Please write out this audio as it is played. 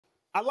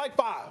I like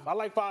 5. I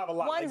like 5 a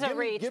lot. One's a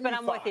reach, but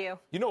I'm with you.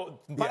 You know,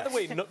 by the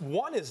way,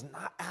 1 is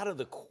not out of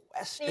the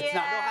question. Yeah, It's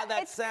not. I know how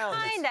that it's sounds.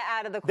 Kind of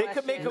out of the question. They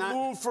could make a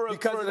move for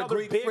another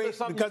Greek big freak, or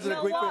something. because of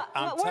the Greek freak.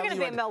 We're going to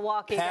be in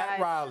Milwaukee, Pat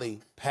guys.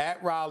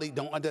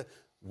 Riley,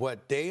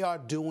 what they are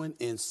doing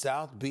in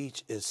South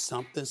Beach is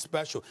something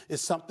special.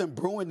 It's something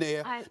brewing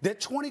there. They're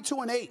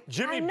 22-8.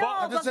 Jimmy I know,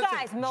 Butler. but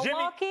guys,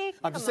 Milwaukee.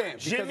 I'm just saying,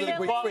 Jimmy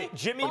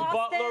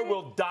Butler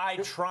will die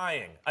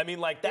trying. I mean,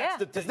 like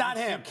that's the. It's not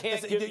him.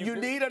 You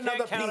need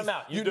another piece.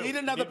 You need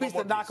another piece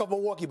to knock off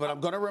Milwaukee. But I'm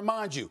going to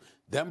remind you,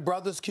 them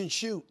brothers can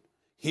shoot.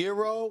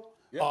 Hero.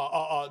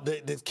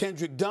 The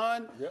Kendrick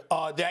Dunn,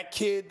 that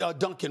kid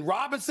Duncan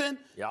Robinson.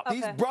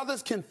 These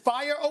brothers can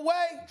fire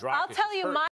away. I'll tell you my